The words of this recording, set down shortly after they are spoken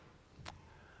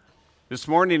This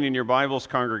morning in your Bibles,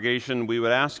 congregation, we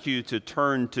would ask you to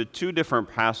turn to two different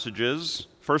passages.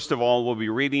 First of all, we'll be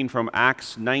reading from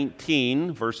Acts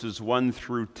 19, verses 1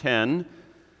 through 10.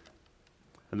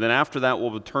 And then after that,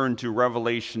 we'll turn to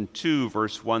Revelation 2,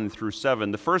 verse 1 through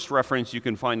 7. The first reference you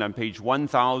can find on page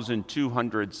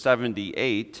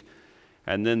 1278,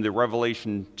 and then the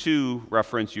Revelation 2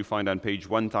 reference you find on page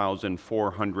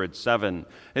 1407.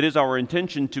 It is our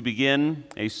intention to begin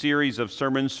a series of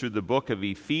sermons through the book of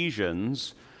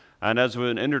Ephesians. And as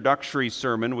an introductory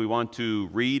sermon, we want to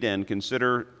read and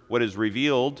consider what is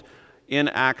revealed in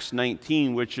Acts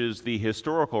 19, which is the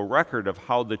historical record of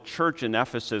how the church in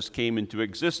Ephesus came into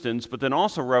existence, but then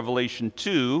also Revelation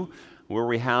 2, where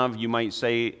we have, you might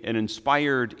say, an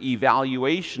inspired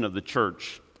evaluation of the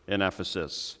church in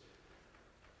Ephesus.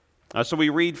 So we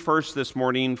read first this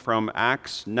morning from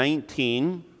Acts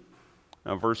 19,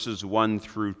 verses 1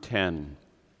 through 10.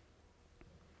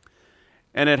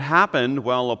 And it happened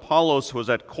while Apollos was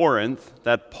at Corinth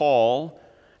that Paul,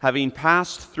 having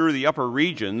passed through the upper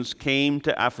regions, came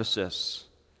to Ephesus.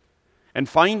 And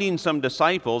finding some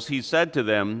disciples, he said to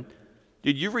them,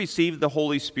 "Did you receive the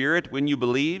Holy Spirit when you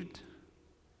believed?"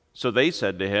 So they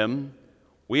said to him,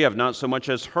 "We have not so much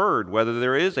as heard whether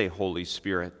there is a Holy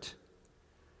Spirit."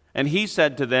 And he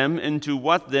said to them, "Into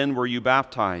what then were you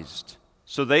baptized?"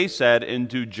 So they said,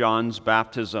 "Into John's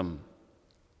baptism."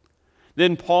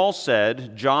 Then Paul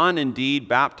said, "John indeed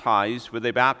baptized with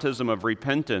a baptism of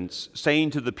repentance,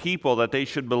 saying to the people that they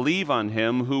should believe on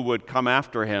him who would come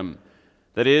after him,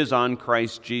 that is, on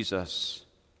Christ Jesus."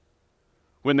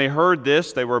 When they heard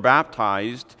this, they were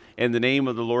baptized in the name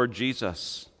of the Lord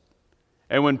Jesus.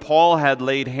 And when Paul had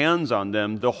laid hands on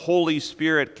them, the Holy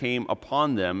Spirit came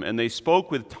upon them, and they spoke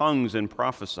with tongues and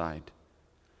prophesied.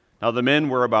 Now the men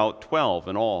were about 12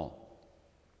 in all.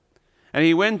 And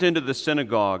he went into the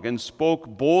synagogue and spoke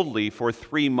boldly for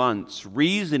 3 months,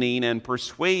 reasoning and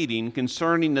persuading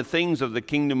concerning the things of the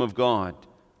kingdom of God.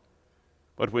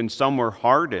 But when some were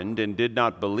hardened and did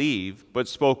not believe, but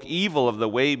spoke evil of the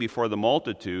way before the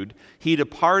multitude, he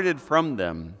departed from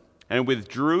them and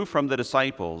withdrew from the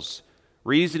disciples,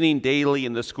 reasoning daily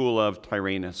in the school of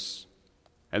Tyrannus.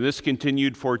 And this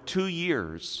continued for 2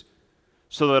 years,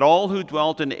 so that all who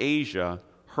dwelt in Asia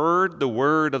heard the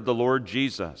word of the Lord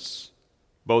Jesus,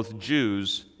 both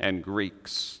Jews and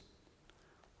Greeks.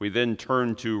 We then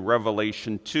turn to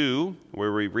Revelation 2,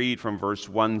 where we read from verse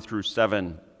 1 through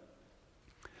 7.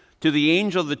 To the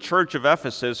angel of the church of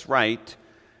Ephesus write,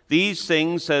 "These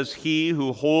things says he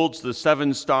who holds the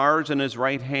 7 stars in his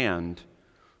right hand,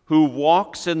 who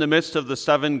walks in the midst of the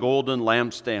 7 golden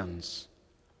lampstands.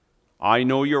 I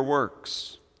know your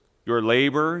works, your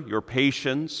labor, your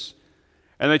patience,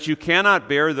 and that you cannot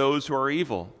bear those who are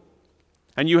evil.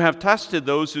 And you have tested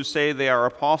those who say they are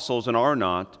apostles and are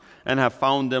not, and have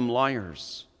found them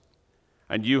liars.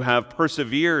 And you have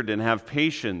persevered and have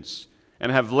patience,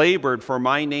 and have labored for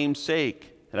my name's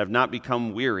sake, and have not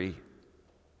become weary.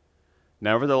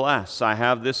 Nevertheless, I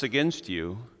have this against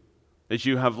you, that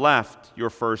you have left your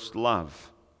first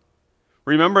love.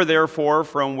 Remember, therefore,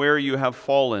 from where you have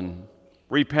fallen.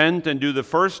 Repent and do the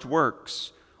first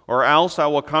works, or else I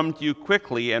will come to you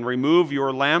quickly and remove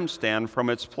your lampstand from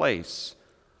its place,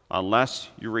 unless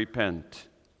you repent.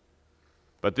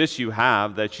 But this you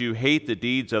have, that you hate the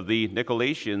deeds of the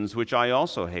Nicolaitans, which I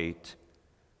also hate.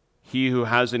 He who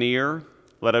has an ear,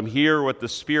 let him hear what the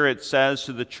Spirit says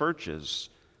to the churches.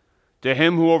 To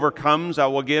him who overcomes, I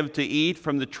will give to eat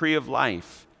from the tree of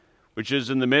life, which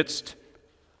is in the midst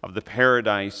of the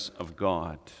paradise of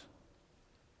God."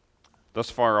 Thus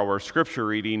far, our scripture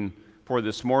reading for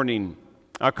this morning.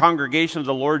 A congregation of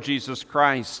the Lord Jesus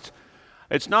Christ,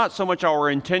 it's not so much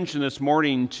our intention this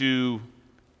morning to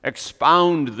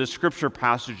expound the scripture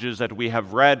passages that we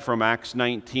have read from Acts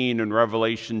 19 and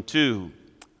Revelation 2.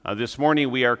 This morning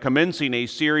we are commencing a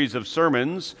series of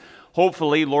sermons,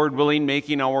 hopefully, Lord willing,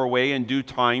 making our way in due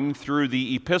time through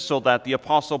the epistle that the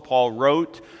Apostle Paul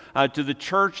wrote to the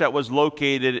church that was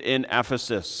located in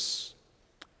Ephesus.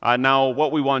 Now,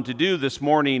 what we want to do this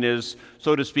morning is,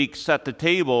 so to speak, set the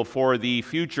table for the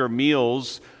future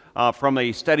meals from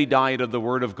a steady diet of the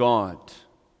Word of God.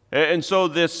 And so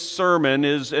this sermon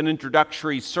is an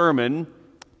introductory sermon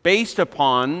based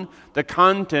upon the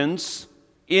contents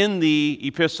in the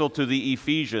epistle to the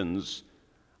Ephesians,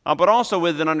 but also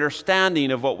with an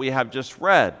understanding of what we have just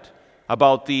read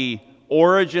about the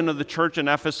origin of the church in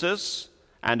Ephesus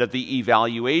and of the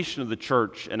evaluation of the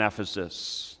church in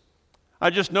Ephesus.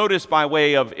 I just noticed by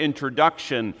way of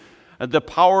introduction the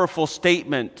powerful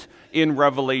statement in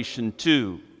Revelation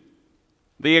 2.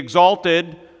 The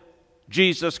exalted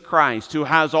Jesus Christ, who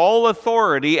has all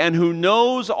authority and who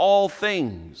knows all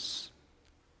things,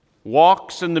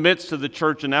 walks in the midst of the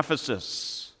church in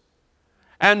Ephesus.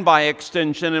 And by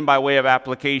extension and by way of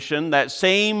application, that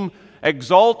same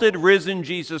exalted, risen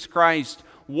Jesus Christ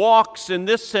walks in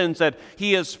this sense that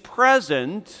he is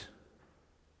present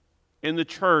in the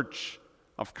church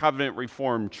of Covenant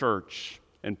Reformed Church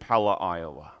in Pella,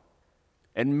 Iowa.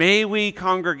 And may we,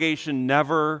 congregation,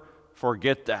 never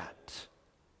forget that.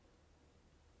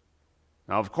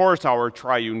 Now, of course, our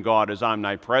triune God is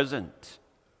omnipresent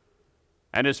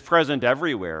and is present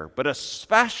everywhere, but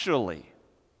especially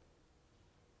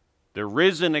the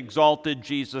risen, exalted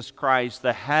Jesus Christ,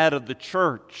 the head of the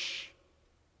church,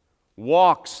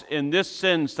 walks in this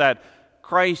sense that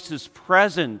Christ is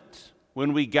present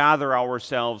when we gather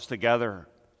ourselves together.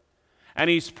 And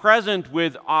he's present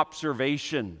with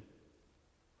observation.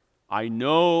 I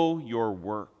know your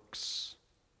works.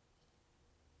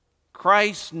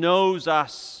 Christ knows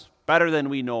us better than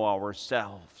we know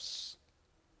ourselves.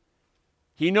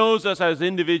 He knows us as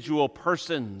individual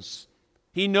persons.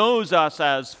 He knows us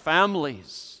as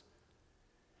families.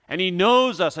 And he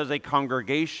knows us as a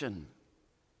congregation.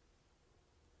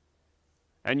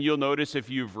 And you'll notice if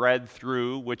you've read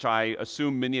through, which I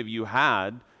assume many of you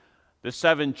had, the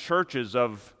 7 churches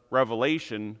of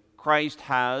Revelation, Christ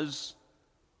has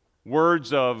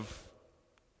words of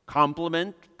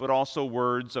compliment, but also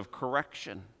words of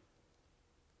correction.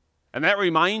 And that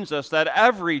reminds us that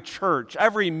every church,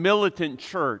 every militant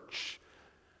church,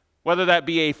 whether that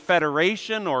be a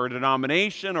federation or a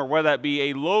denomination or whether that be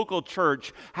a local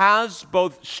church, has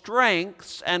both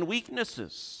strengths and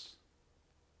weaknesses.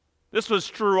 This was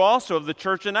true also of the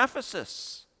church in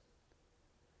Ephesus.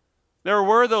 There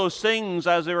were those things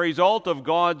as a result of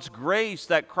God's grace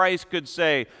that Christ could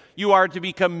say, you are to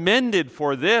be commended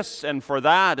for this and for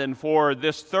that and for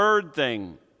this third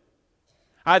thing.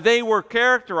 They were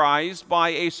characterized by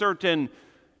a certain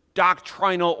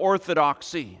doctrinal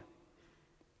orthodoxy.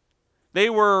 They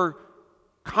were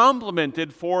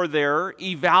complimented for their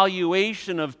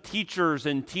evaluation of teachers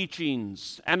and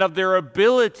teachings and of their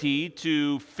ability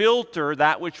to filter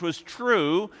that which was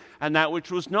true and that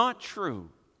which was not true.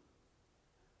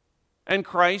 And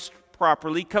Christ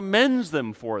properly commends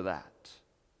them for that.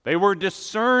 They were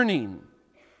discerning.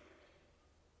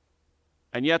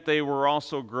 And yet they were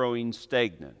also growing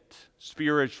stagnant,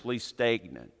 spiritually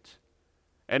stagnant.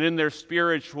 And in their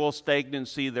spiritual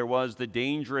stagnancy, there was the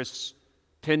dangerous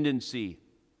tendency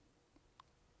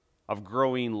of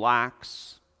growing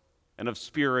lax and of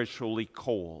spiritually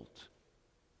cold.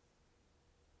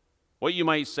 What you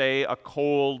might say, a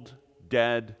cold,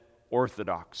 dead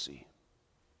orthodoxy.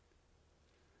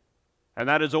 And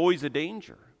that is always a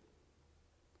danger.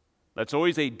 That's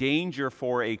always a danger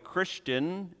for a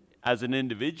Christian as an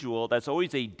individual. That's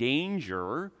always a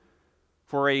danger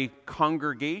for a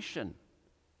congregation.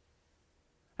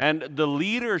 And the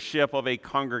leadership of a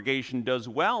congregation does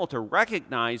well to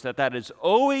recognize that that is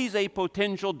always a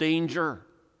potential danger.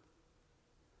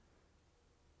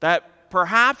 That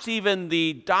perhaps even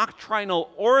the doctrinal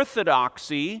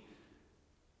orthodoxy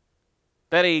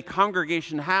that a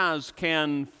congregation has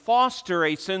can foster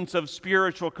a sense of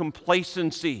spiritual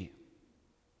complacency.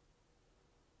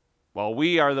 While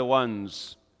we are the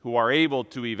ones who are able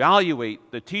to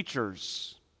evaluate the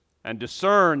teachers and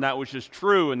discern that which is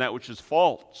true and that which is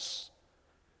false,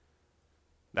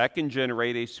 that can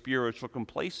generate a spiritual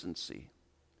complacency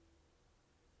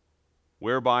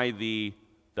whereby the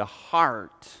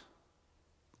heart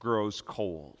grows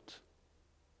cold.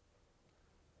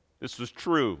 This was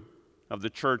true of the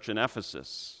church in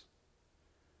Ephesus.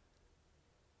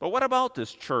 But what about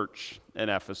this church in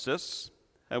Ephesus?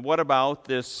 And what about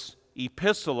this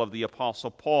epistle of the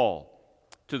Apostle Paul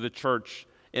to the church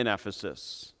in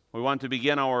Ephesus? We want to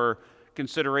begin our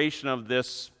consideration of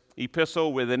this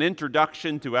epistle with an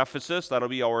introduction to Ephesus. That'll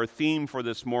be our theme for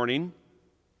this morning.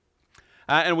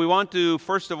 And we want to,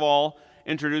 first of all,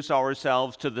 introduce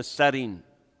ourselves to the setting.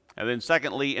 And then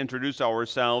secondly, introduce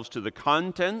ourselves to the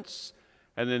contents.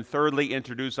 And then thirdly,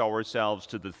 introduce ourselves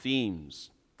to the themes.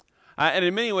 And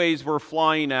in many ways, we're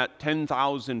flying at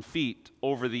 10,000 feet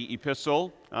over the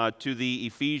epistle to the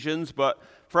Ephesians. But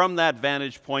from that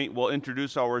vantage point, we'll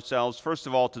introduce ourselves, first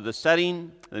of all, to the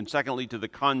setting, and then secondly, to the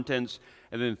contents,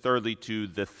 and then thirdly, to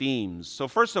the themes. So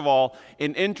first of all,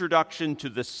 an introduction to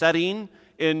the setting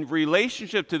in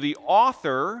relationship to the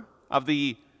author of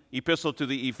the epistle to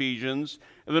the Ephesians,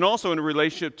 and then also in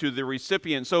relationship to the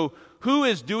recipient. So who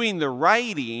is doing the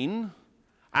writing,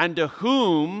 and to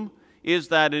whom is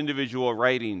that individual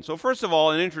writing? So first of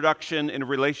all, an introduction in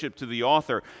relationship to the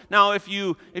author. Now, if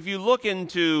you look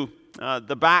into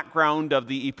the background of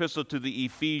the epistle to the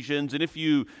Ephesians, and if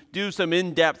you do some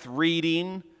in-depth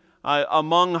reading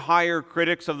among higher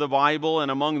critics of the Bible and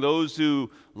among those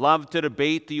who love to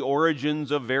debate the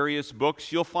origins of various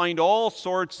books, you'll find all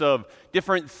sorts of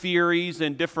different theories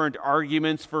and different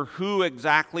arguments for who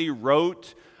exactly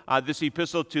wrote this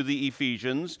epistle to the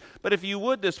Ephesians. But if you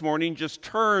would this morning just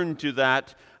turn to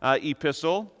that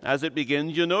epistle as it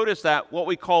begins, you'll notice that what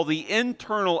we call the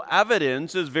internal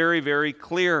evidence is very, very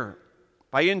clear.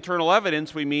 By internal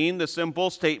evidence, we mean the simple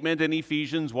statement in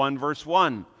Ephesians 1, verse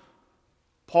 1.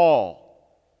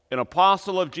 Paul, an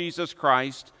apostle of Jesus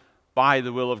Christ, by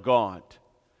the will of God.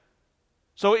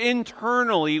 So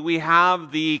internally, we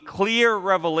have the clear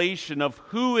revelation of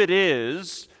who it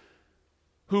is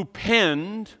who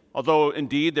penned, although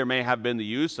indeed there may have been the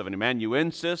use of an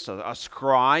amanuensis, a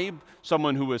scribe,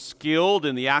 someone who was skilled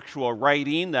in the actual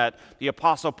writing, that the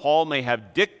Apostle Paul may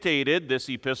have dictated this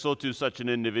epistle to such an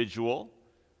individual.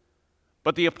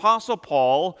 But the Apostle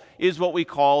Paul is what we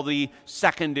call the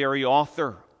secondary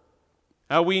author.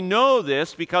 We know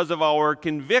this because of our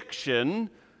conviction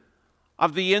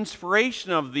of the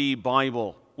inspiration of the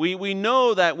Bible. We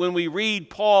know that when we read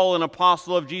Paul, an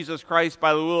apostle of Jesus Christ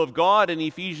by the will of God in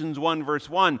Ephesians 1 verse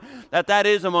 1, that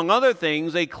is, among other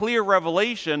things, a clear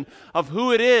revelation of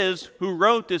who it is who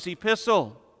wrote this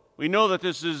epistle. We know that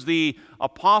this is the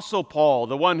Apostle Paul,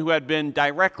 the one who had been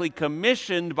directly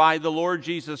commissioned by the Lord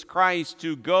Jesus Christ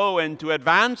to go and to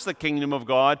advance the kingdom of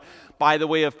God by the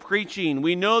way of preaching.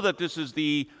 We know that this is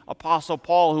the Apostle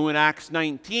Paul who in Acts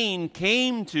 19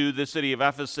 came to the city of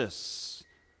Ephesus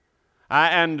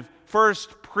and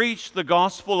first preached the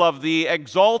gospel of the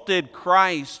exalted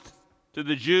Christ to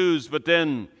the Jews, but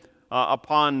then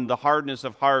upon the hardness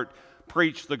of heart,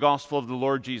 preached the gospel of the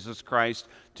Lord Jesus Christ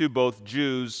to both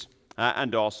Jews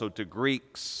and also to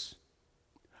Greeks.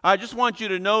 I just want you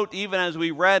to note, even as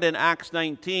we read in Acts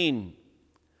 19,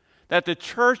 that the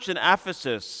church in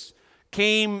Ephesus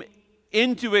came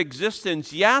into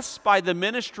existence, yes, by the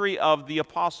ministry of the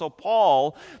Apostle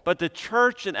Paul, but the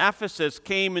church in Ephesus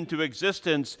came into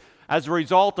existence as a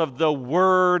result of the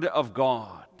Word of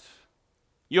God.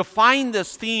 You'll find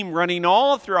this theme running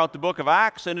all throughout the book of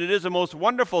Acts, and it is a most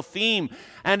wonderful theme,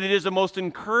 and it is a most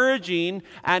encouraging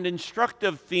and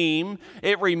instructive theme.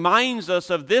 It reminds us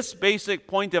of this basic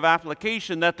point of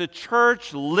application, that the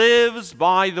church lives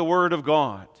by the Word of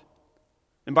God,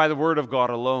 and by the Word of God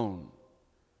alone.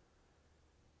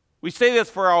 We say this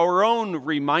for our own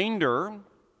reminder,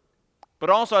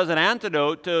 but also as an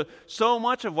antidote to so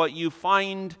much of what you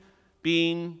find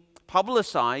being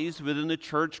publicized within the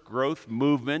church growth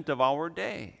movement of our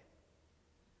day.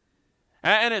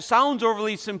 And it sounds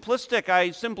overly simplistic.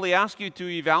 I simply ask you to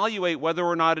evaluate whether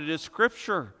or not it is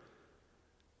Scripture.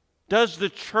 Does the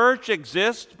church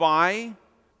exist by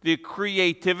the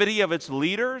creativity of its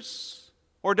leaders?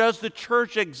 Or does the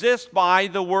church exist by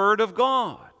the Word of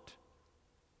God?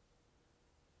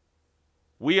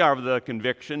 We are of the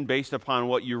conviction, based upon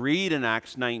what you read in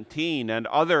Acts 19 and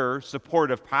other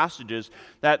supportive passages,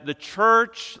 that the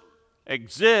church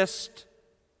exists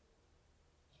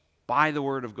by the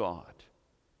Word of God.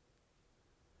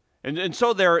 And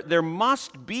so there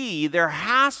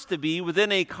has to be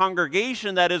within a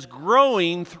congregation that is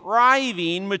growing,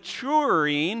 thriving,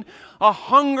 maturing, a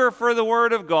hunger for the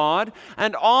Word of God,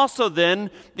 and also then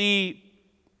the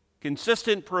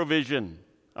consistent provision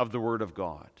of the Word of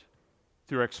God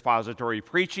through expository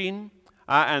preaching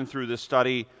and through the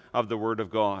study of the Word of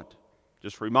God.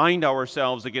 Just remind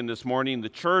ourselves again this morning, the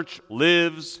church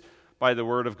lives by the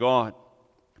Word of God.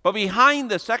 But behind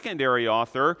the secondary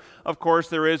author, of course,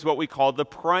 there is what we call the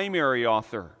primary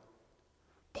author.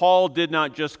 Paul did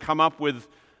not just come up with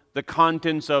the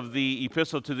contents of the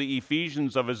epistle to the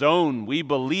Ephesians of his own. We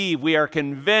believe, we are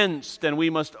convinced, and we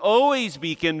must always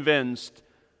be convinced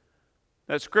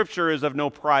that Scripture is of no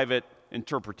private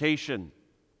interpretation,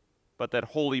 but that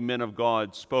holy men of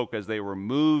God spoke as they were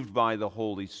moved by the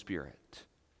Holy Spirit.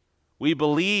 We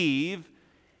believe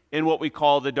in what we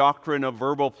call the doctrine of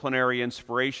verbal plenary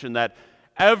inspiration, that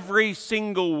every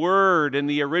single word in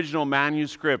the original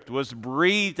manuscript was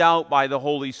breathed out by the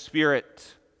Holy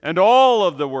Spirit. And all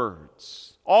of the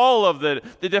words, all of the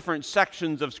different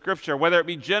sections of Scripture, whether it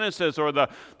be Genesis or the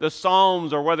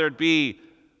Psalms, or whether it be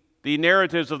the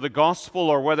narratives of the Gospel,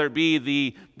 or whether it be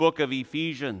the book of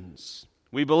Ephesians,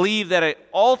 we believe that it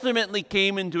ultimately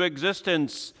came into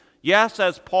existence, yes,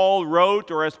 as Paul wrote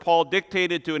or as Paul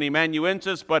dictated to an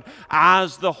amanuensis, but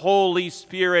as the Holy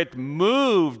Spirit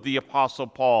moved the Apostle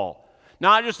Paul.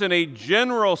 Not just in a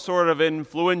general sort of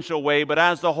influential way, but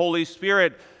as the Holy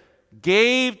Spirit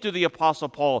gave to the Apostle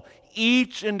Paul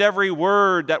each and every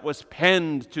word that was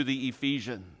penned to the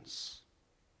Ephesians.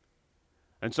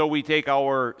 And so we take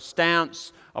our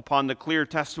stance upon the clear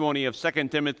testimony of 2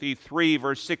 Timothy 3,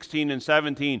 verse 16 and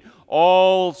 17.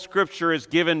 All Scripture is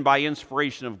given by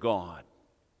inspiration of God.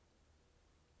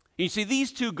 You see,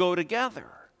 these two go together.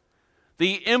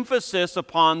 The emphasis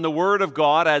upon the Word of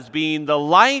God as being the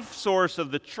life source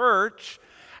of the church,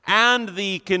 and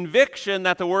the conviction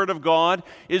that the Word of God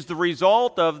is the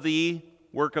result of the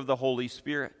work of the Holy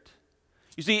Spirit.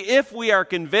 You see, if we are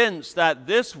convinced that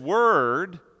this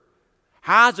Word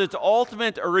has its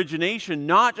ultimate origination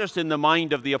not just in the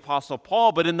mind of the Apostle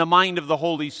Paul, but in the mind of the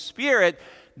Holy Spirit,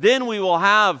 then we will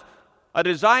have a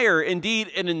desire,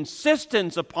 indeed an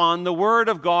insistence upon the Word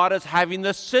of God as having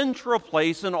the central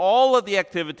place in all of the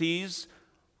activities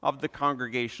of the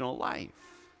congregational life.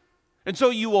 And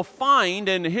so you will find,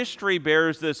 and history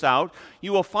bears this out,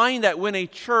 you will find that when a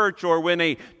church or when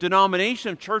a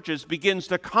denomination of churches begins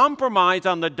to compromise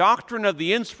on the doctrine of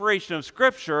the inspiration of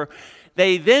Scripture,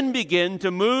 they then begin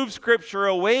to move Scripture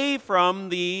away from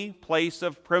the place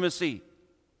of primacy.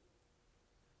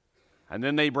 And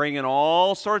then they bring in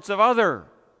all sorts of other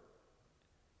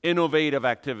innovative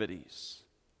activities.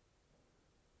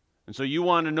 And so you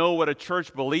want to know what a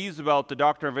church believes about the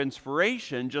doctrine of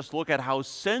inspiration, just look at how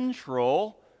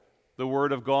central the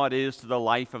Word of God is to the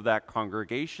life of that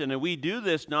congregation. And we do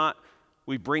this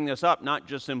we bring this up not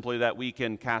just simply that we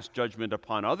can cast judgment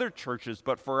upon other churches,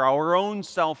 but for our own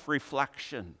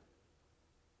self-reflection.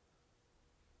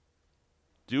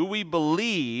 Do we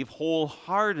believe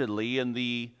wholeheartedly in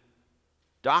the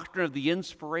doctrine of the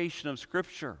inspiration of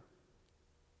Scripture?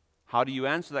 How do you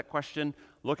answer that question?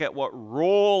 Look at what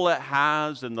role it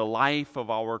has in the life of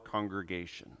our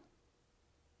congregation.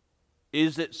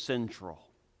 Is it central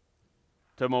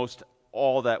to most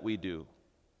all that we do?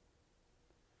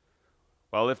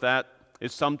 Well, if that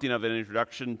is something of an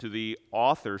introduction to the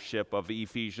authorship of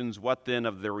Ephesians, what then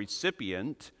of the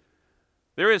recipient?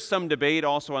 There is some debate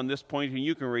also on this point, and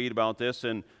you can read about this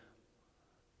in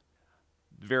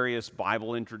various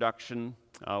Bible introduction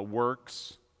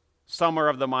works. Some are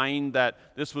of the mind that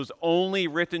this was only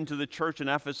written to the church in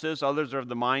Ephesus. Others are of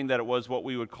the mind that it was what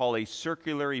we would call a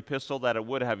circular epistle, that it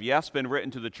would have, yes, been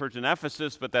written to the church in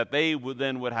Ephesus, but that they would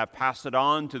have passed it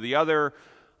on to the other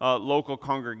local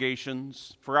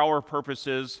congregations. For our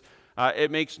purposes,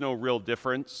 it makes no real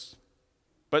difference.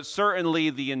 But certainly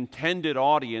the intended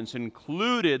audience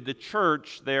included the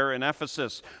church there in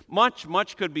Ephesus.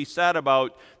 Much could be said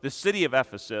about the city of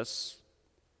Ephesus.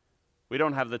 We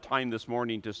don't have the time this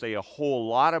morning to say a whole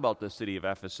lot about the city of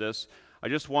Ephesus. I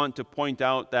just want to point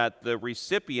out that the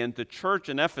recipient, the church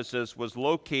in Ephesus, was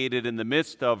located in the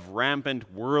midst of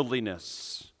rampant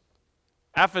worldliness.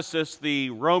 Ephesus, the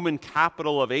Roman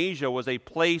capital of Asia, was a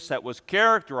place that was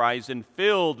characterized and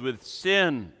filled with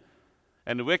sin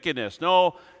and wickedness.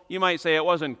 No, you might say it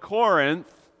wasn't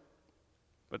Corinth,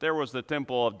 but there was the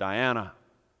temple of Diana.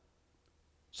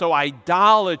 So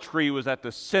idolatry was at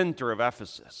the center of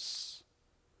Ephesus.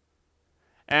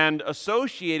 And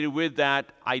associated with that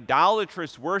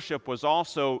idolatrous worship was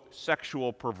also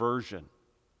sexual perversion.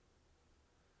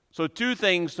 So two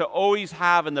things to always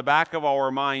have in the back of our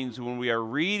minds when we are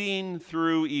reading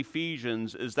through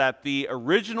Ephesians is that the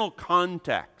original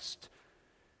context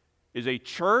is a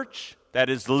church that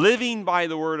is living by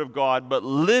the Word of God, but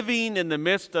living in the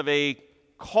midst of a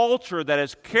culture that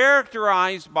is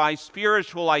characterized by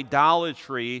spiritual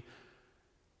idolatry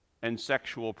and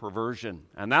sexual perversion.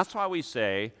 And that's why we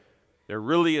say there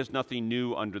really is nothing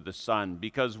new under the sun.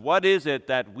 Because what is it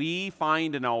that we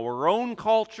find in our own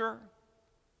culture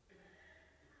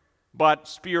but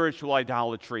spiritual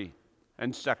idolatry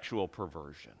and sexual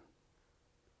perversion?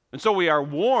 And so we are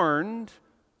warned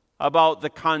about the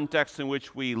context in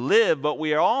which we live, but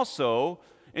we are also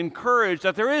encouraged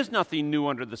that there is nothing new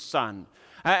under the sun.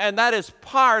 And that is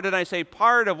part, and I say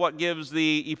part, of what gives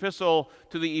the epistle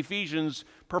to the Ephesians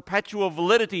perpetual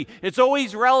validity. It's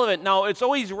always relevant. Now, it's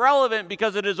always relevant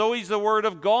because it is always the Word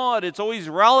of God. It's always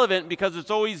relevant because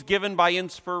it's always given by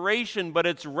inspiration, but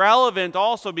it's relevant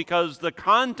also because the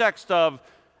context of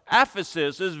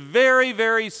Ephesus is very,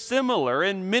 very similar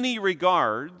in many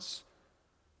regards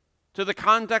to the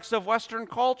context of Western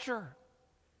culture.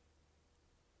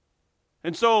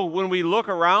 And so when we look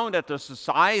around at the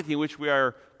society in which we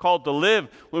are called to live,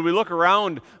 when we look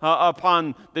around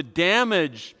upon the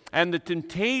damage and the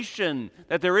temptation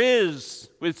that there is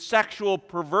with sexual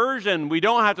perversion, we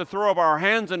don't have to throw up our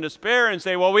hands in despair and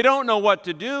say, well, we don't know what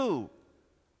to do.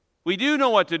 We do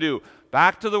know what to do.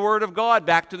 Back to the Word of God,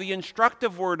 back to the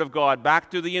instructive Word of God,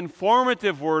 back to the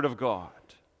informative Word of God.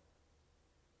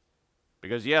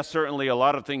 Because yes, certainly a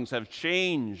lot of things have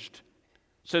changed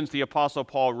since the Apostle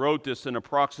Paul wrote this in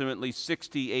approximately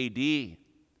 60 A.D.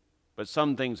 but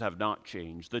some things have not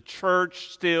changed. The church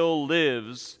still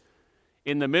lives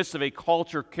in the midst of a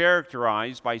culture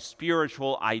characterized by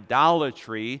spiritual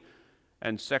idolatry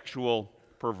and sexual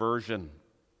perversion.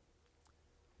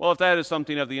 Well, if that is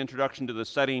something of the introduction to the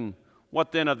setting,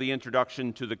 what then of the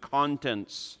introduction to the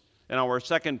contents? And our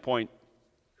second point,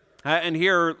 and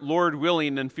here, Lord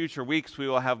willing, in future weeks we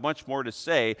will have much more to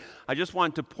say. I just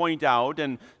want to point out,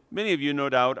 and many of you no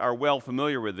doubt are well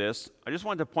familiar with this, I just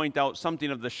want to point out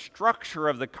something of the structure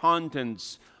of the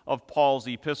contents of Paul's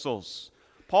epistles.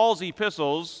 Paul's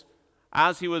epistles,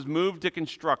 as he was moved to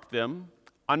construct them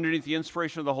underneath the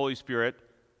inspiration of the Holy Spirit,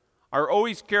 are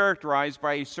always characterized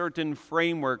by a certain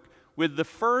framework, with the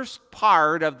first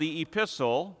part of the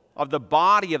epistle, of the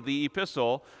body of the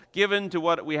epistle, given to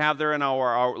what we have there in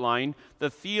our outline, the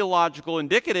theological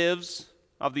indicatives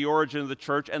of the origin of the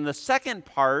church, and the second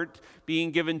part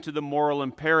being given to the moral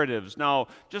imperatives. Now,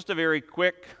 just a very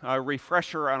quick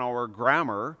refresher on our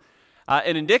grammar.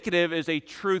 An indicative is a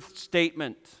truth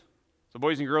statement. So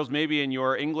boys and girls, maybe in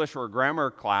your English or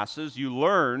grammar classes, you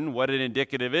learn what an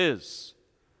indicative is.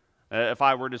 If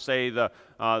I were to say the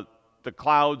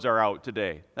clouds are out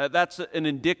today, that's an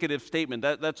indicative statement.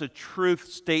 That's a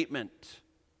truth statement.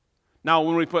 Now,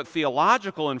 when we put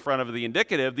theological in front of the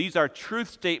indicative, these are truth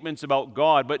statements about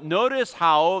God. But notice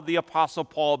how the Apostle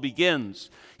Paul begins.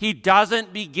 He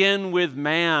doesn't begin with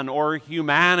man or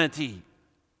humanity.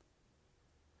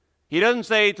 He doesn't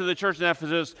say to the church in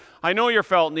Ephesus, I know your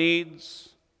felt needs.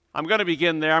 I'm going to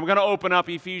begin there. I'm going to open up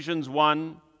Ephesians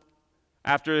 1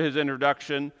 after his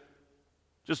introduction.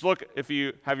 Just look, if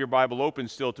you have your Bible open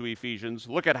still to Ephesians,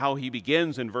 look at how he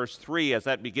begins in verse 3 as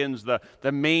that begins the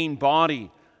main body.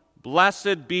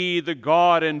 Blessed be the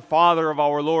God and Father of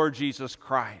our Lord Jesus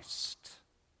Christ.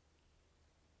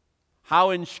 How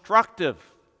instructive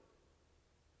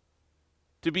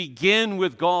to begin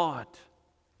with God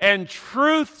and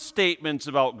truth statements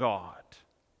about God.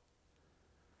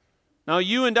 Now,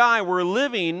 you and I were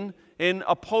living in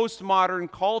a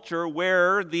postmodern culture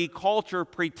where the culture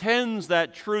pretends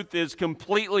that truth is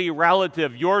completely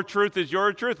relative. Your truth is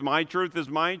your truth. My truth is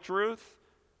my truth.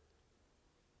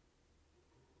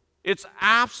 It's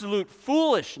absolute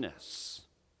foolishness.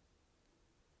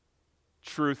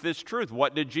 Truth is truth.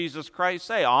 What did Jesus Christ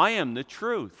say? I am the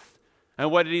truth. And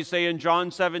what did he say in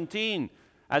John 17?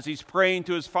 As he's praying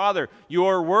to his Father,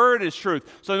 your word is truth.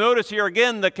 So notice here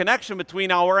again the connection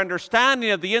between our understanding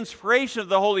of the inspiration of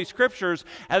the Holy Scriptures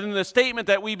and then the statement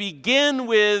that we begin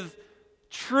with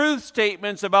truth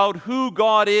statements about who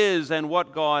God is and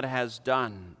what God has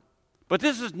done. But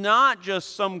this is not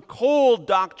just some cold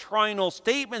doctrinal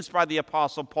statements by the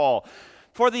Apostle Paul.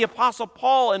 For the Apostle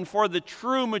Paul and for the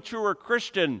true mature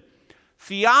Christian,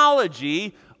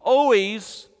 theology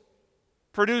always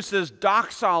produces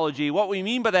doxology. What we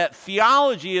mean by that,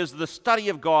 theology is the study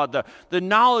of God, the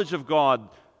knowledge of God,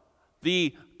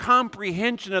 the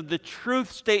comprehension of the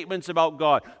truth statements about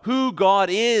God, who God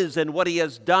is and what he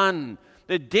has done.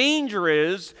 The danger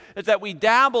is that we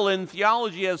dabble in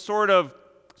theology as sort of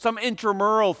some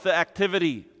intramural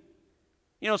activity.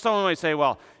 You know, someone might say,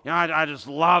 well, I just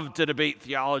love to debate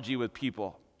theology with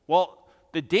people. Well,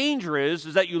 the danger is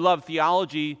that you love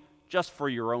theology just for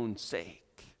your own sake.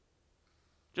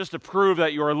 Just to prove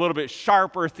that you're a little bit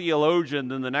sharper theologian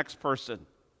than the next person.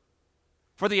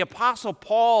 For the Apostle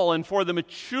Paul and for the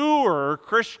mature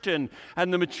Christian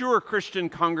and the mature Christian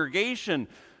congregation,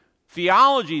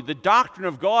 theology, the doctrine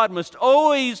of God, must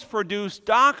always produce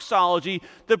doxology,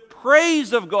 the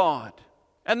praise of God.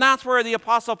 And that's where the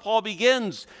Apostle Paul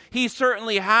begins. He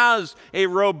certainly has a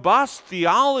robust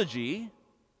theology,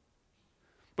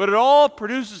 but it all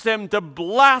produces him to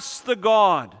bless the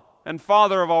God and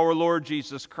Father of our Lord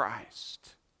Jesus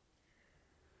Christ.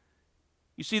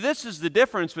 You see, this is the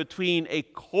difference between a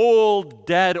cold,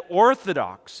 dead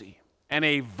orthodoxy and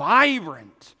a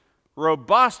vibrant,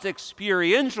 robust,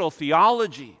 experiential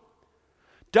theology.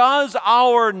 Does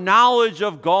our knowledge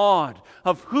of God,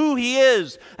 of who he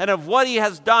is and of what he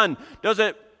has done, does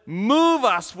it move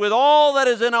us with all that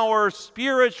is in our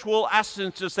spiritual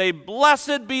essence to say,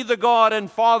 blessed be the God and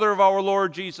Father of our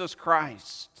Lord Jesus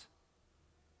Christ?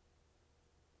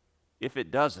 If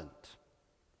it doesn't,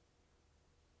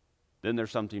 then there's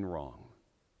something wrong.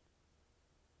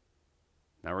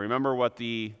 Now remember what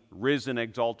the risen,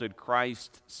 exalted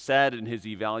Christ said in his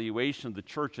evaluation of the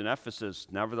church in Ephesus.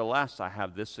 Nevertheless, I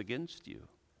have this against you.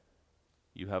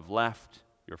 You have left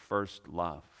your first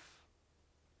love.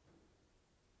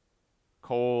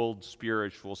 Cold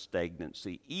spiritual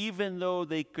stagnancy, even though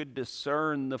they could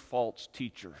discern the false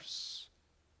teachers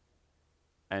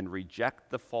and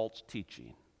reject the false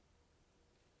teaching.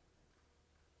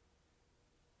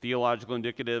 Theological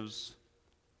indicatives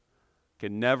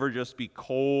can never just be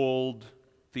cold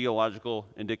theological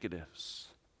indicatives.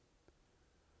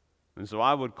 And so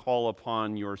I would call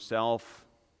upon yourself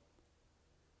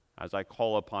as I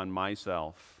call upon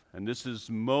myself. And this is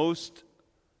most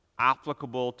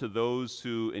applicable to those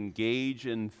who engage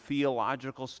in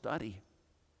theological study.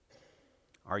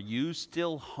 Are you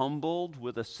still humbled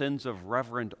with a sense of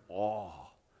reverent awe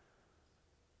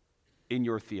in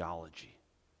your theology,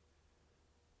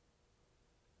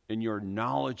 in your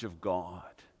knowledge of God?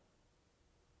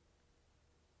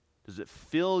 Does it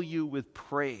fill you with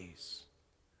praise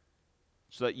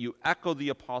so that you echo the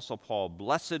Apostle Paul,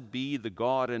 "Blessed be the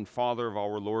God and Father of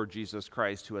our Lord Jesus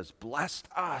Christ, who has blessed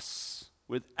us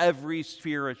with every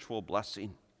spiritual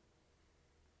blessing"?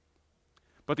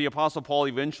 But the Apostle Paul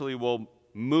eventually will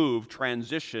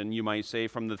transition, you might say,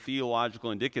 from the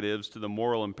theological indicatives to the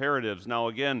moral imperatives. Now,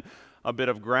 again, a bit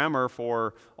of grammar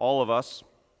for all of us,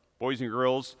 boys and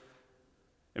girls.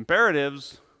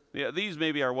 Imperatives, these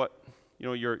maybe are what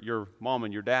your mom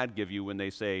and your dad give you when they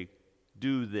say,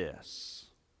 "Do this."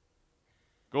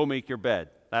 Go make your bed.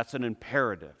 That's an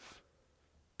imperative.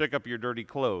 Pick up your dirty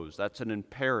clothes. That's an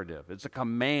imperative. It's a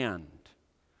command.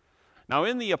 Now,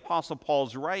 in the Apostle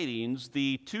Paul's writings,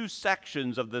 the two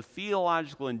sections of the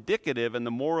theological indicative and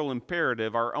the moral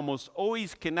imperative are almost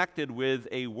always connected with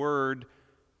a word,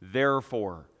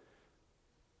 therefore.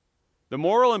 The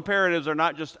moral imperatives are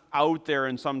not just out there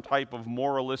in some type of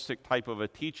moralistic type of a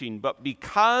teaching, but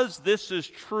because this is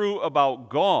true about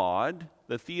God,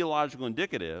 the theological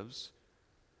indicatives,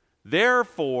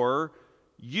 therefore,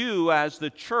 you as the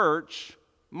church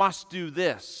must do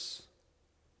this.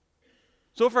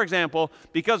 So, for example,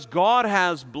 because God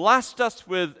has blessed us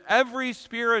with every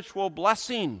spiritual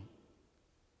blessing,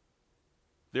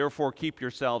 therefore keep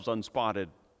yourselves unspotted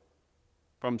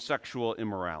from sexual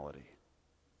immorality.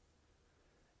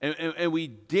 And we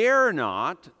dare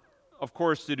not, of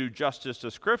course, to do justice to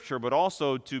Scripture, but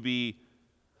also to be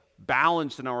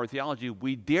balanced in our theology,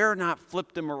 we dare not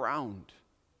flip them around.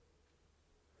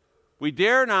 We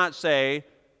dare not say,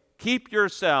 keep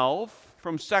yourself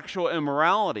from sexual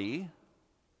immorality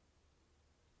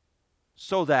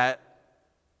so that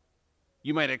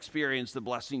you might experience the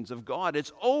blessings of God.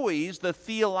 It's always the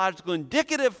theological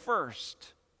indicative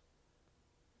first,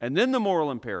 and then the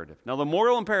moral imperative. Now, the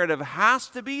moral imperative has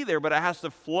to be there, but it has to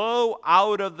flow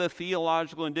out of the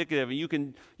theological indicative. And you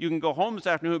can go home this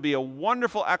afternoon. It would be a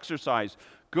wonderful exercise.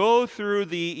 Go through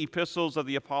the epistles of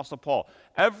the Apostle Paul,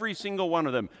 every single one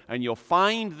of them, and you'll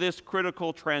find this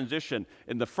critical transition.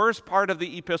 In the first part of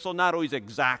the epistle, not always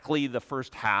exactly the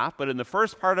first half, but in the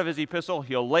first part of his epistle,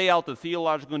 he'll lay out the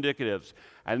theological indicatives.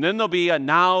 And then there'll be a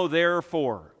now,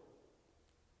 therefore.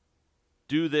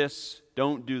 Do this,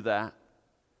 don't do that.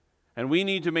 And we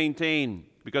need to maintain,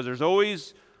 because there's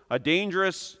always a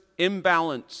dangerous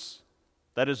imbalance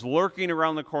that is lurking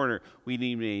around the corner. We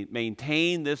need to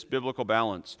maintain this biblical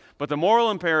balance. But the moral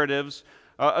imperatives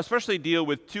especially deal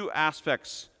with two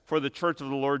aspects for the church of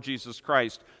the Lord Jesus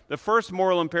Christ. The first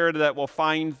moral imperative that we'll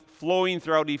find flowing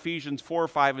throughout Ephesians 4,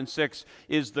 5, and 6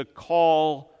 is the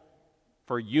call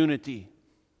for unity.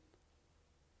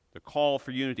 The call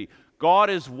for unity. God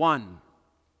is one.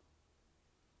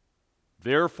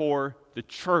 Therefore, the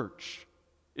church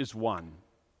is one.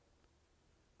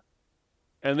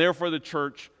 And therefore, the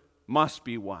church must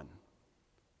be one.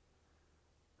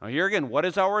 Now, here again, what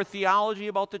is our theology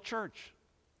about the church?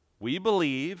 We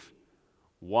believe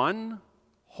one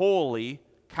holy,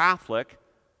 Catholic,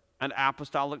 and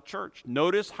apostolic church.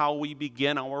 Notice how we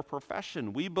begin our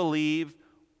profession. We believe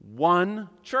one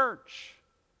church.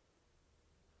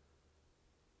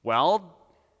 Well,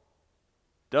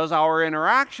 does our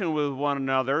interaction with one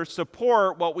another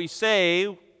support what we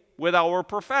say with our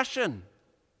profession?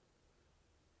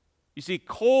 You see,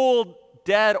 cold,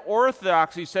 dead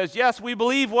orthodoxy says, yes, we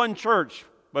believe one church,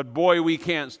 but boy, we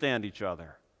can't stand each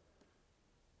other.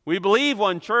 We believe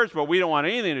one church, but we don't want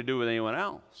anything to do with anyone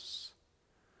else.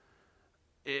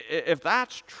 If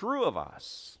that's true of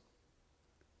us,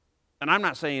 and I'm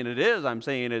not saying it is, I'm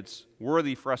saying it's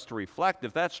worthy for us to reflect.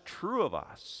 If that's true of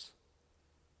us,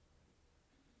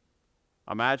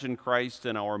 imagine Christ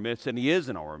in our midst, and he is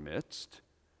in our midst.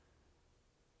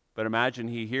 But imagine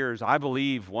he hears, I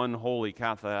believe one holy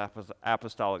Catholic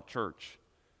apostolic church,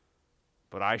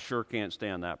 but I sure can't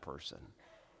stand that person.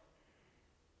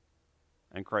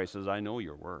 And Christ says, I know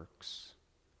your works.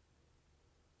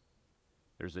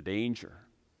 There's a danger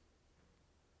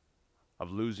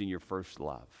of losing your first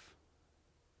love.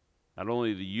 Not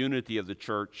only the unity of the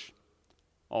church,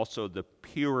 also the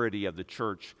purity of the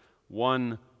church,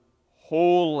 one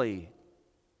holy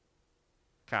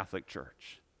Catholic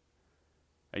church.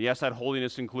 And yes, that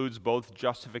holiness includes both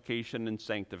justification and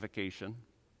sanctification.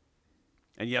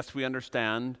 And yes, we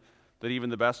understand that even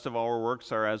the best of our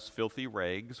works are as filthy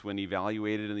rags when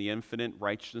evaluated in the infinite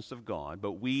righteousness of God.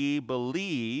 But we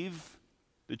believe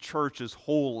the church is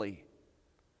holy,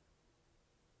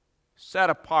 set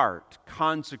apart,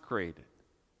 consecrated.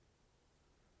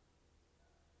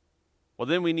 Well,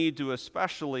 then we need to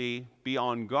especially be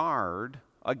on guard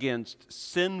against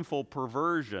sinful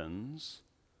perversions,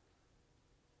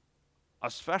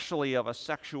 especially of a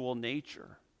sexual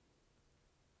nature.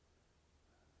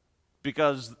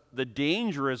 Because the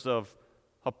dangers of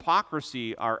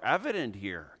hypocrisy are evident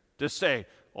here. To say,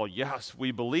 oh yes,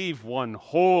 we believe one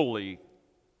holy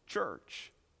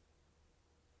church.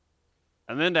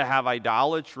 And then to have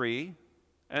idolatry,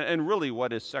 and really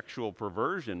what is sexual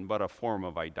perversion but a form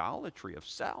of idolatry of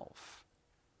self?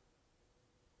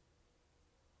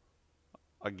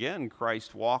 Again,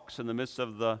 Christ walks in the midst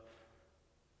of the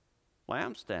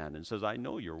lampstand and says, I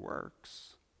know your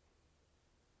works.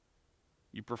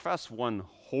 You profess one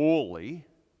holy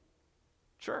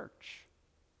church.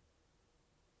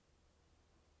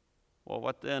 Well,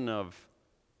 what then of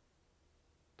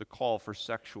the call for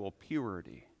sexual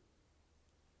purity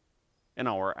in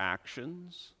our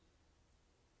actions,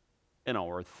 in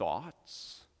our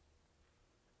thoughts,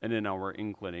 and in our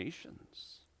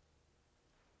inclinations?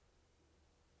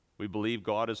 We believe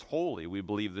God is holy. We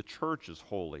believe the church is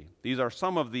holy. These are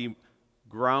some of the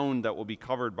ground that will be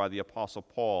covered by the Apostle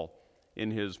Paul in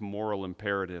his moral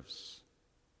imperatives.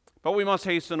 But we must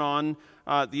hasten on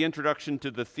the introduction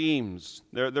to the themes.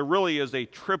 There really is a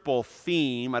triple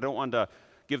theme. I don't want to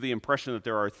give the impression that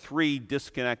there are three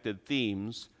disconnected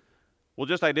themes. We'll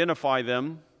just identify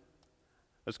them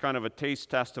as kind of a taste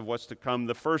test of what's to come.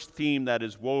 The first theme that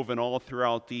is woven all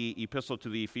throughout the epistle to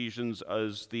the Ephesians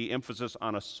is the emphasis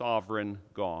on a sovereign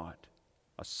God.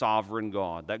 A sovereign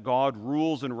God. That God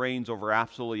rules and reigns over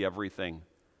absolutely everything.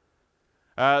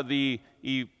 The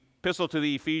epistle to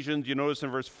the Ephesians, you notice in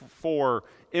verse 4,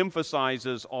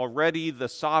 emphasizes already the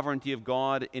sovereignty of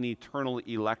God in eternal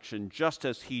election, just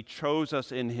as he chose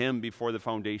us in him before the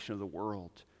foundation of the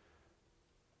world.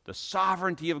 The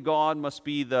sovereignty of God must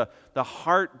be the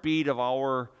heartbeat of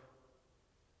our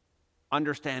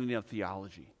understanding of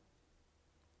theology.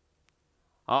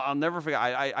 I'll never forget,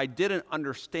 I didn't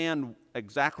understand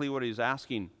exactly what he's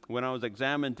asking when I was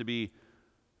examined to be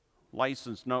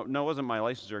licensed. No, it wasn't my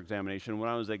licensure examination. When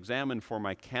I was examined for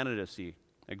my candidacy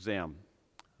exam,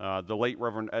 the late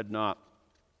Reverend Ed Knott,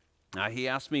 he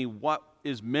asked me what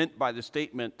is meant by the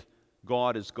statement,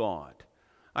 God is God.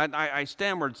 I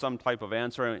stammered some type of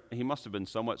answer. He must have been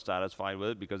somewhat satisfied with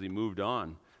it because he moved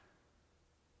on.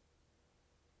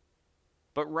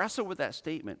 But wrestle with that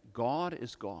statement, God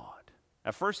is God.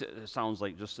 At first it sounds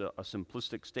like just a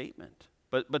simplistic statement.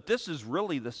 But this is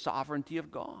really the sovereignty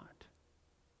of God.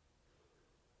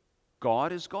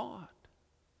 God is God.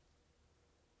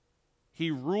 He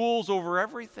rules over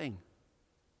everything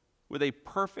with a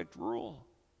perfect rule.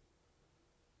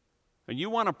 And you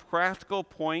want a practical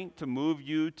point to move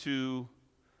you to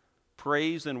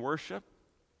praise and worship?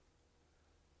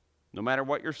 No matter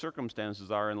what your circumstances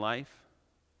are in life,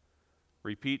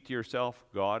 repeat to yourself,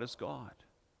 God is God.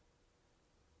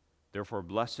 Therefore,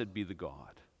 blessed be the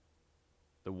God,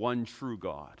 the one true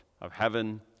God of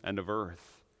heaven and of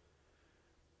earth.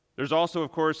 There's also,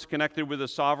 of course, connected with the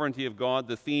sovereignty of God,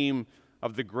 the theme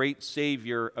of the great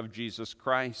Savior of Jesus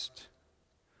Christ.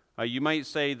 You might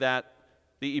say that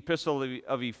the epistle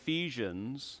of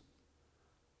Ephesians,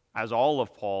 as all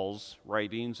of Paul's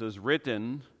writings, is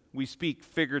written, we speak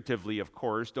figuratively, of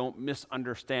course, don't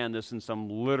misunderstand this in some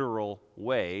literal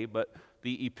way, but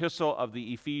the epistle of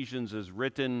the Ephesians is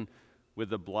written with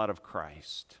the blood of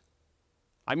Christ.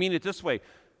 I mean it this way.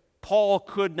 Paul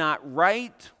could not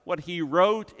write what he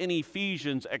wrote in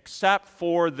Ephesians except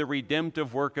for the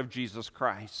redemptive work of Jesus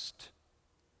Christ.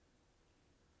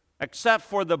 Except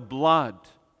for the blood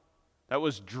that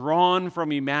was drawn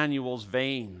from Emmanuel's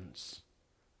veins.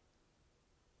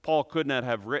 Paul could not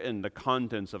have written the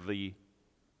contents of the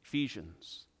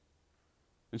Ephesians.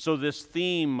 And so this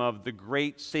theme of the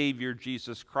great Savior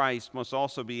Jesus Christ must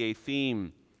also be a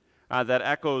theme that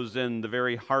echoes in the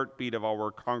very heartbeat of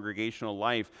our congregational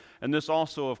life. And this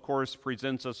also, of course,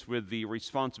 presents us with the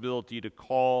responsibility to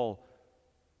call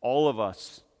all of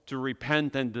us to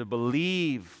repent and to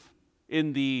believe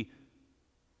in the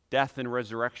death and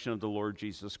resurrection of the Lord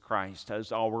Jesus Christ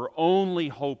as our only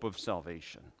hope of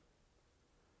salvation.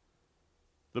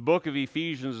 The book of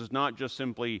Ephesians is not just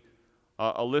simply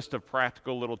a list of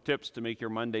practical little tips to make your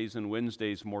Mondays and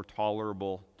Wednesdays more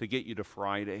tolerable, to get you to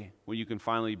Friday, when you can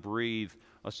finally breathe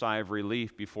a sigh of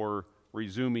relief before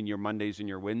resuming your Mondays and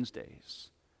your Wednesdays.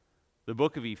 The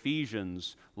book of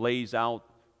Ephesians lays out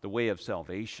the way of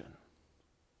salvation,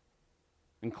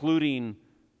 including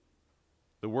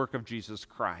the work of Jesus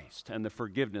Christ and the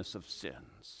forgiveness of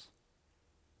sins.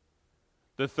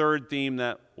 The third theme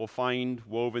that we'll find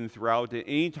woven throughout,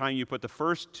 anytime you put the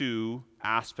first two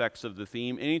aspects of the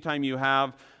theme, anytime you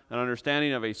have an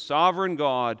understanding of a sovereign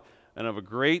God and of a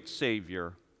great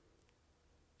Savior,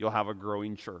 you'll have a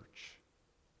growing church.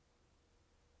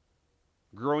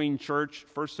 Growing church,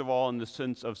 first of all, in the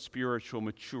sense of spiritual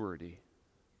maturity.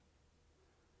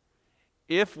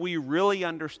 If we really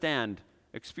understand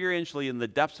experientially in the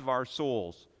depths of our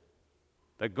souls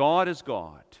that God is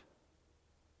God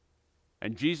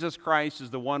and Jesus Christ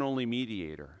is the one only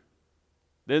mediator,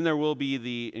 then there will be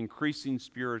the increasing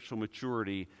spiritual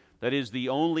maturity that is the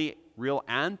only real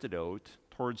antidote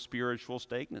towards spiritual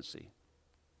stagnancy.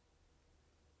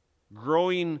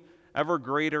 Growing ever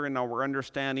greater in our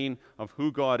understanding of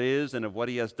who God is and of what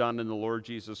He has done in the Lord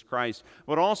Jesus Christ.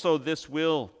 But also this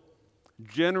will,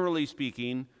 generally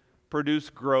speaking, produce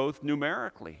growth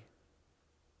numerically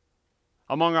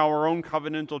among our own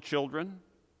covenantal children.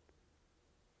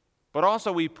 But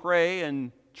also we pray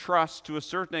and trust to a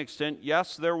certain extent,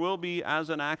 yes, there will be, as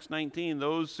in Acts 19,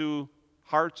 those whose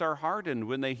hearts are hardened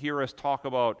when they hear us talk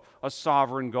about a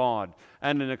sovereign God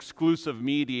and an exclusive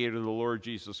mediator, the Lord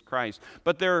Jesus Christ.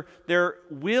 But there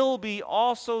will be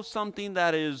also something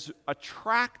that is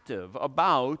attractive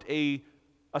about a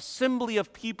assembly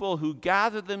of people who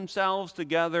gather themselves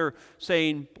together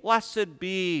saying, "Blessed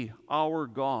be our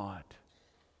God,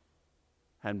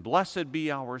 and blessed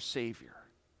be our Savior,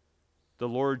 the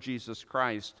Lord Jesus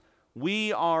Christ."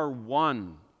 We are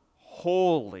one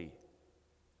holy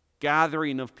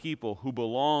gathering of people who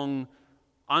belong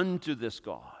unto this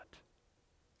God.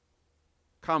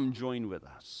 Come join with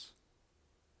us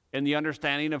in the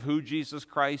understanding of who Jesus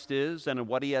Christ is and of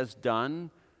what He has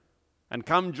done, and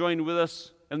come join with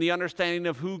us in the understanding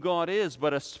of who God is,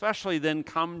 but especially then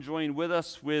come join with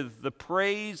us with the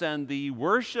praise and the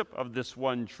worship of this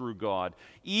one true God,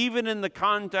 even in the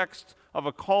context of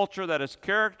a culture that is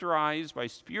characterized by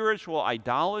spiritual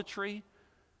idolatry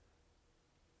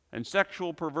and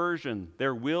sexual perversion.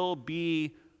 There will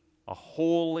be a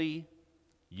holy,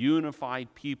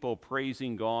 unified people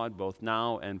praising God both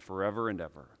now and forever and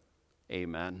ever.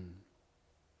 Amen.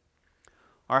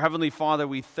 Our Heavenly Father,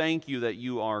 we thank You that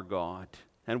You are God.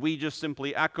 And we just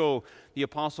simply echo the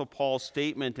Apostle Paul's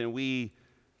statement, and we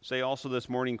say also this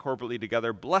morning corporately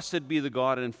together, "Blessed be the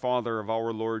God and Father of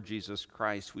our Lord Jesus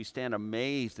Christ." We stand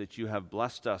amazed that You have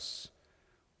blessed us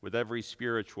with every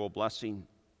spiritual blessing.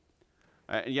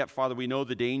 And yet, Father, we know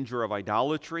the danger of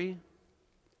idolatry,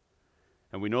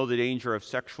 and we know the danger of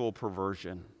sexual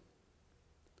perversion.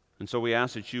 And so we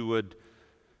ask that You would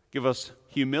give us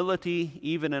humility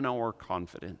even in our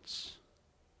confidence,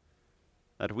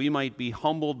 that we might be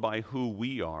humbled by who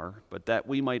we are, but that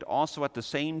we might also at the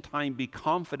same time be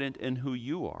confident in who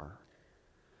You are.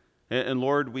 And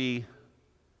Lord, we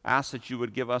ask that You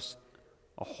would give us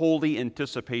a holy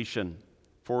anticipation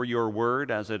for Your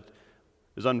word as it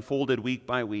is unfolded week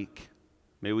by week.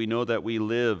 May we know that we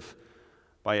live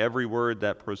by every word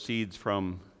that proceeds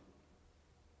from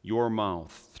Your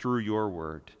mouth through Your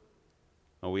word.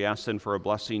 And we ask then for a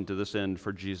blessing to this end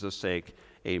for Jesus' sake.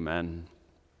 Amen.